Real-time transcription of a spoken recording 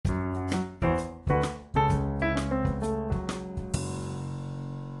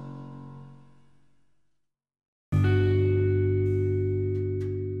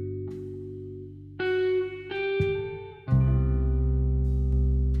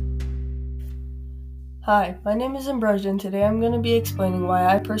Hi, my name is Ambrosia, and today I'm going to be explaining why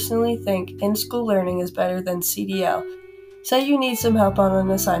I personally think in-school learning is better than CDL. Say you need some help on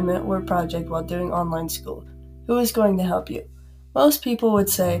an assignment or project while doing online school. Who is going to help you? Most people would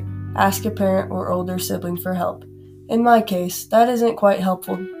say, ask a parent or older sibling for help. In my case, that isn't quite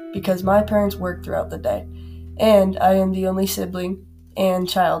helpful because my parents work throughout the day, and I am the only sibling and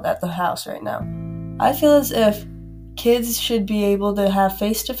child at the house right now. I feel as if kids should be able to have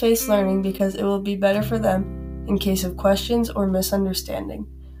face-to-face learning because it will be better for them in case of questions or misunderstanding.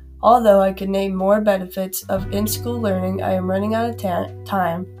 Although I could name more benefits of in-school learning, I am running out of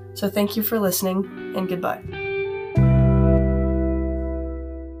time, so thank you for listening and goodbye.